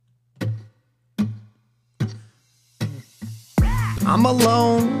I'm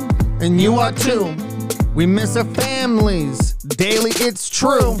alone, and you are too. We miss our families, daily it's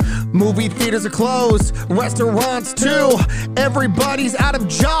true. Movie theaters are closed, restaurants too. Everybody's out of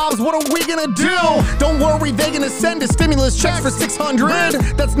jobs, what are we gonna do? Don't worry, they gonna send a stimulus checks for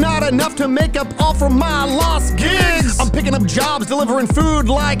 $600. That's not enough to make up all for my lost gigs. I'm picking up jobs, delivering food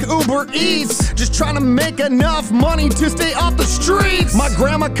like Uber Eats. Just trying to make enough money to stay off the streets. My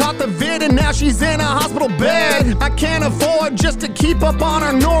grandma caught the vid and now she's in a hospital bed. I can't afford just to keep up on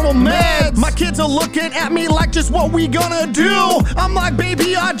our normal meds. My kids are looking at me like, just what we gonna do? I'm like,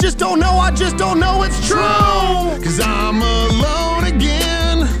 baby, I just don't know it's true. Cause I'm alone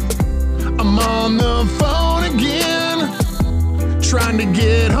again, I'm on the phone again, trying to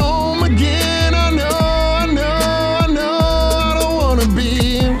get home again. I don't wanna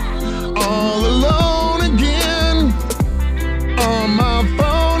be all alone again, on my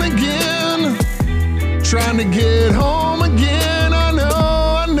phone again, trying to get home again.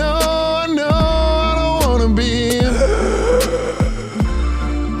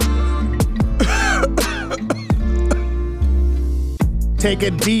 Take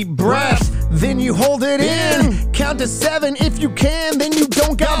a deep breath, then you hold it in. Count to 7 if you can, then you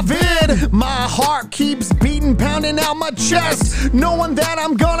don't got vid. My heart keeps beating, pounding out my chest, knowing that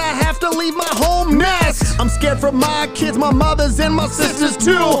I'm gonna have to leave my home nest. I'm scared for my kids, my mothers and my sisters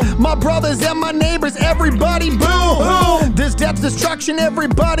too. My brothers and my neighbors, everybody boo-hoo. This depth destruction,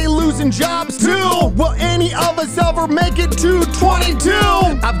 everybody losing jobs too. Will any of us ever make it to 22?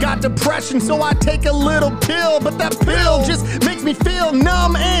 I've got depression, so I take a little pill, but that pill just makes me feel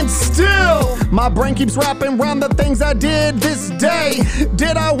numb and still. My brain keeps wrapping around the things I did this day.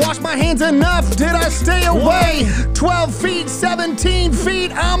 Did I wash my hands enough? Did I stay away? 12 feet, 17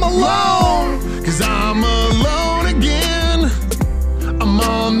 feet, I'm alone. Cause I'm alone again, I'm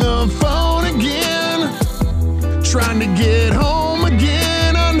on the phone again, trying to get home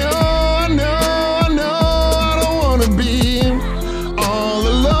again. I don't wanna be all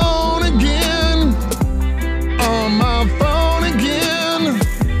alone again, on my phone again,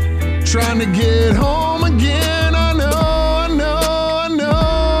 trying to get home.